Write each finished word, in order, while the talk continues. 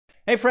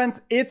Hey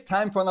friends, it's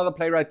time for another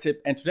Playwright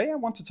tip, and today I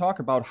want to talk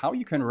about how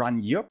you can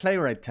run your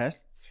Playwright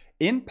tests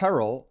in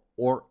parallel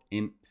or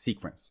in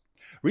sequence.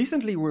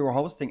 Recently we were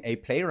hosting a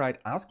Playwright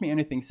Ask Me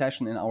Anything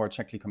session in our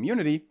Checkly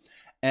community,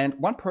 and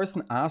one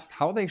person asked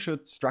how they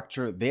should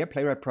structure their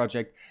Playwright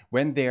project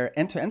when their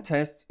end-to-end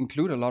tests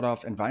include a lot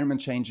of environment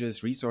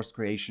changes, resource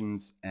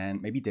creations,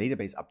 and maybe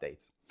database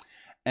updates.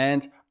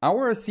 And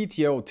our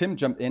CTO, Tim,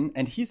 jumped in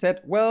and he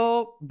said,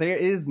 well, there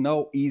is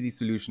no easy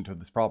solution to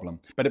this problem,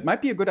 but it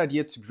might be a good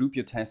idea to group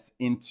your tests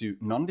into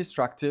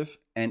non-destructive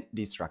and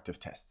destructive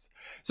tests.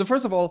 So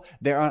first of all,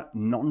 there are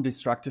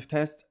non-destructive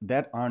tests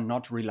that are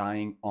not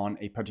relying on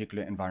a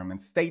particular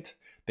environment state.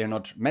 They're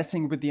not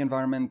messing with the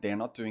environment. They're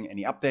not doing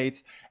any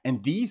updates.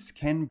 And these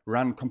can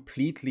run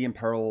completely in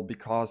parallel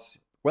because,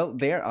 well,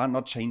 they are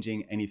not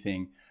changing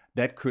anything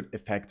that could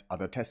affect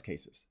other test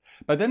cases.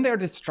 But then there are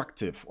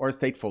destructive or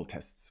stateful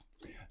tests.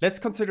 Let's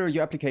consider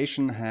your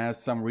application has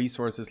some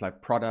resources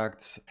like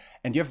products,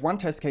 and you have one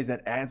test case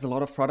that adds a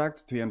lot of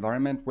products to your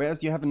environment,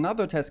 whereas you have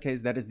another test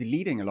case that is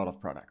deleting a lot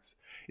of products.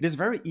 It is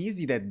very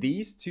easy that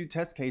these two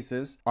test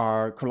cases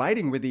are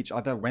colliding with each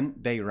other when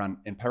they run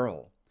in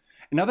parallel.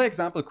 Another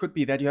example could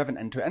be that you have an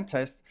end-to-end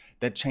test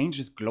that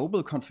changes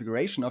global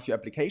configuration of your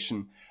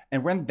application,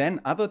 and when then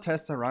other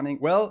tests are running,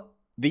 well,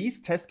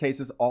 these test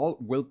cases all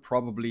will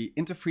probably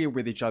interfere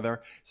with each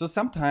other, so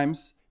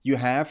sometimes you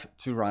have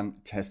to run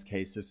test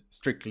cases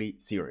strictly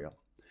serial.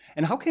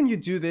 And how can you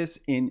do this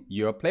in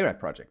your Playwright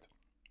project?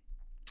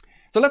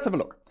 So let's have a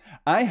look.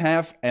 I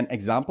have an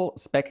example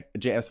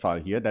spec.js file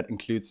here that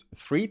includes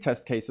 3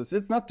 test cases.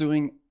 It's not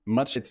doing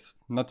much, it's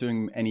not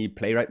doing any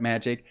Playwright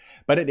magic,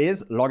 but it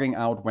is logging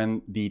out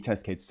when the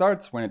test case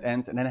starts, when it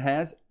ends, and it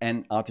has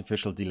an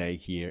artificial delay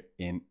here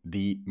in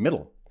the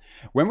middle.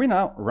 When we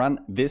now run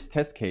this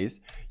test case,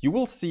 you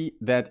will see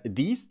that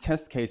these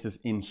test cases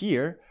in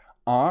here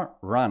are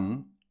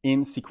run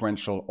in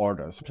sequential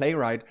order. So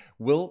Playwright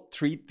will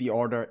treat the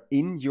order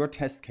in your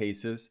test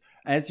cases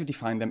as you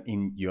define them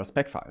in your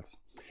spec files.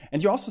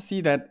 And you also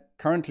see that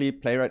currently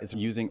Playwright is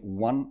using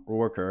one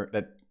worker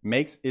that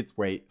makes its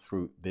way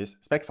through this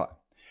spec file.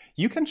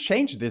 You can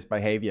change this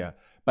behavior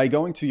by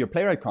going to your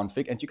Playwright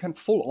config and you can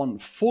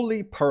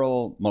fully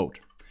parallel mode.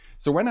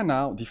 So when I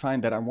now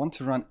define that I want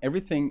to run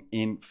everything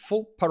in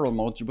full parallel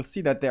mode, you will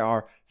see that there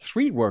are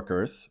 3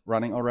 workers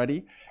running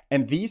already.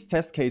 And these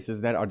test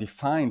cases that are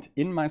defined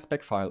in my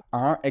spec file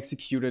are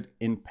executed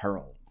in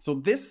parallel. So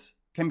this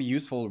can be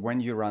useful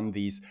when you run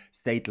these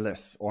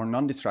stateless or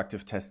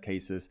non-destructive test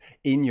cases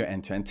in your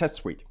end-to-end test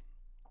suite.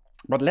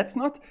 But let's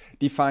not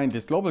define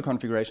this global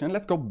configuration and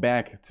let's go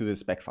back to the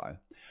spec file.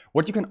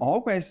 What you can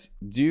always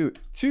do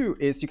too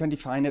is you can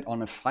define it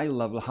on a file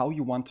level how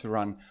you want to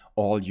run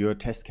all your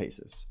test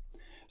cases.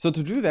 So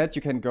to do that,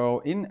 you can go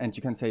in and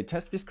you can say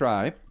test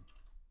describe,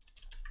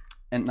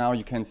 and now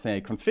you can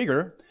say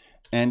configure,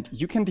 and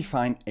you can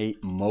define a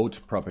mode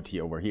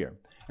property over here.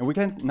 And we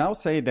can now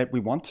say that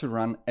we want to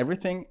run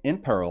everything in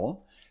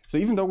parallel. So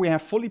even though we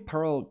have fully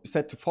parallel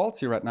set to false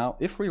here right now,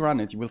 if we run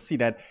it, you will see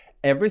that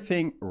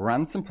everything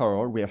runs in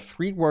parallel. We have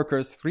 3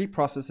 workers, 3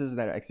 processes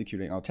that are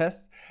executing our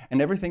tests,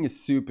 and everything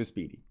is super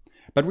speedy.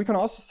 But we can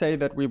also say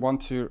that we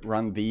want to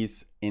run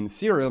these in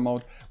serial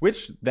mode,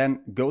 which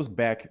then goes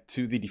back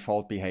to the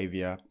default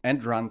behavior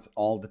and runs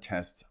all the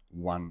tests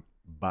one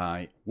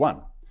by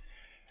one.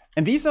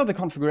 And these are the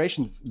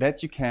configurations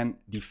that you can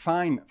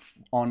define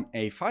on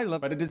a file level,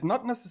 but it is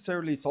not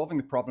necessarily solving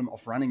the problem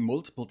of running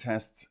multiple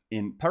tests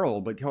in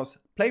parallel because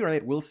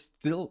Playwright will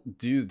still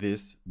do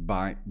this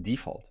by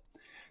default.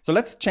 So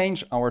let's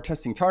change our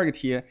testing target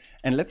here,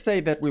 and let's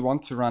say that we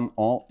want to run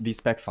all the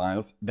spec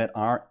files that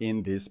are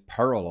in this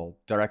parallel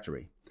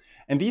directory.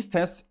 And these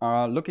tests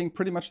are looking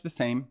pretty much the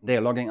same. They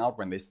are logging out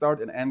when they start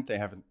and end, they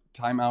have a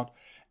timeout.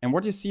 And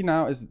what you see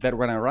now is that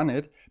when I run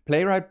it,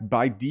 Playwright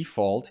by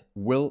default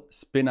will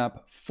spin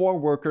up 4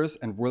 workers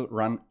and will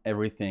run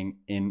everything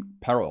in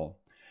parallel.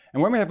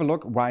 And when we have a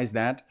look, why is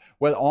that?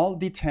 Well, all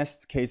the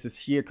test cases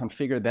here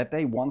configure that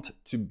they want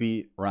to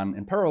be run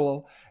in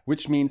parallel,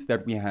 which means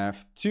that we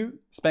have 2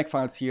 spec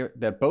files here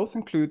that both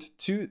include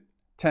 2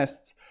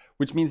 tests,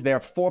 which means there are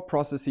 4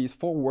 processes,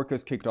 4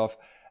 workers kicked off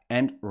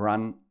and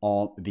run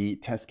all the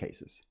test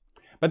cases.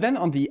 But then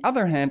on the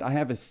other hand, I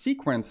have a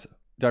sequence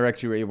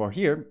directory over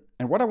here.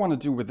 And what I want to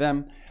do with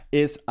them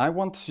is I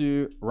want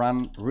to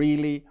run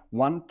really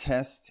one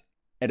test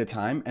at a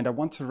time, and I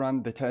want to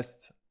run the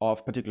tests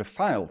of particular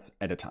files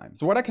at a time.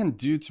 So what I can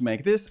do to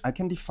make this, I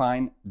can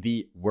define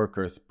the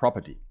workers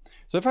property.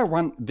 So if I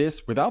run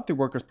this without the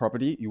workers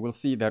property, you will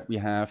see that we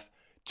have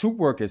 2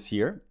 workers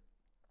here.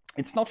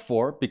 It's not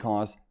 4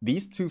 because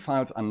these 2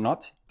 files are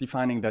not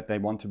defining that they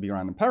want to be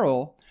run in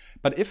parallel.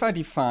 But if I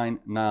define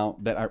now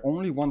that I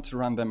only want to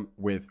run them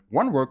with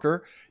 1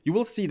 worker, you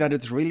will see that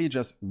it's really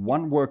just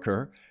 1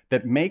 worker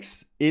that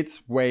makes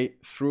its way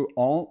through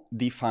all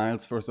the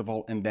files first of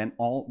all, and then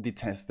all the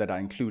tests that are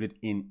included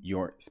in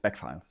your spec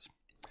files.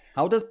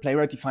 How does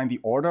Playwright define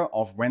the order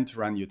of when to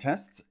run your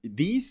tests?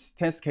 These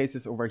test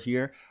cases over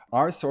here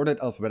are sorted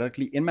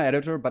alphabetically in my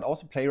editor, but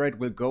also Playwright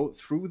will go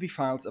through the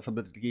files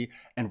alphabetically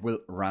and will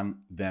run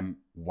them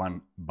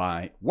one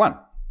by one.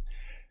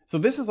 So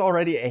this is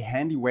already a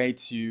handy way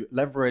to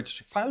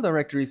leverage file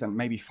directories and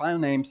maybe file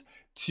names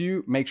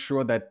to make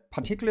sure that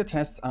particular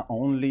tests are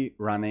only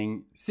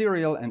running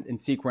serial and in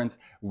sequence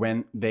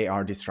when they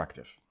are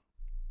destructive.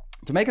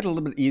 To make it a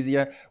little bit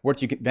easier,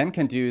 what you then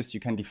can do is you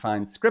can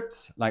define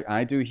scripts like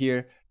I do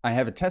here. I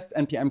have a test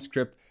npm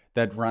script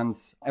that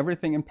runs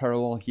everything in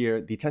parallel here.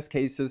 The test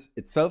cases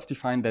itself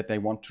define that they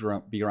want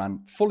to be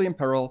run fully in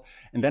parallel.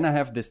 And then I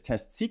have this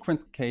test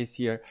sequence case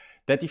here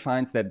that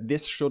defines that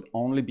this should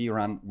only be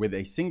run with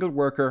a single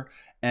worker,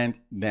 and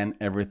then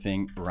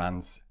everything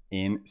runs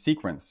in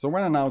sequence. So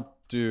when I now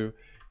do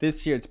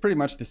this here, it's pretty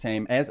much the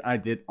same as I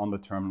did on the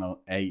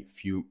terminal a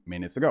few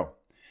minutes ago.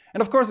 And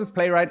of course, it's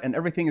Playwright and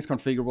everything is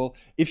configurable.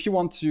 If you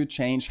want to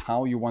change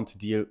how you want to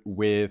deal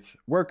with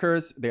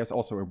workers, there's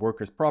also a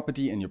workers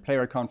property in your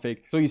Playwright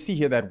config. So you see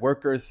here that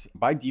workers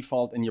by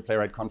default in your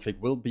Playwright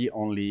config will be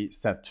only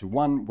set to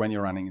 1 when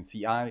you're running in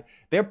CI.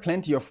 There are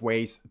plenty of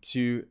ways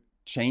to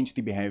change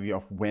the behavior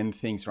of when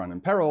things run in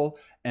parallel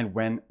and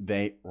when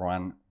they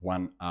run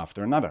one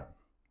after another.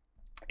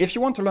 If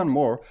you want to learn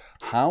more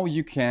how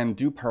you can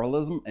do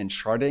parallelism and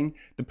sharding,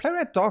 the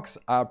Playwright docs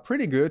are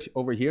pretty good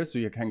over here. So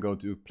you can go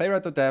to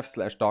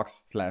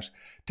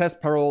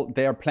playwright.dev/docs/testparallel.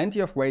 There are plenty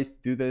of ways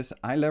to do this.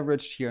 I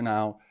leveraged here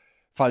now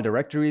file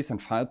directories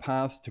and file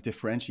paths to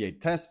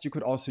differentiate tests. You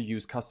could also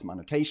use custom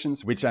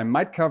annotations, which I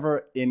might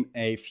cover in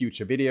a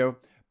future video.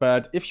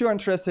 But if you're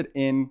interested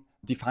in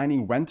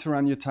defining when to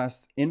run your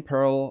tests in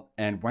parallel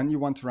and when you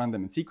want to run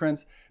them in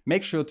sequence,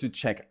 make sure to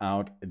check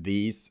out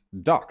these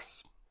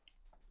docs.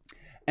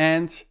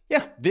 And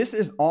yeah, this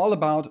is all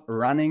about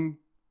running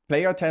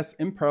Playwright tests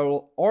in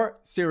parallel or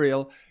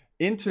serial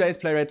in today's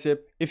Playwright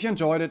tip. If you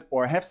enjoyed it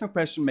or have some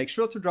questions, make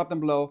sure to drop them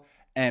below.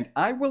 And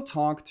I will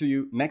talk to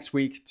you next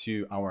week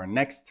to our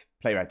next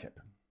Playwright tip.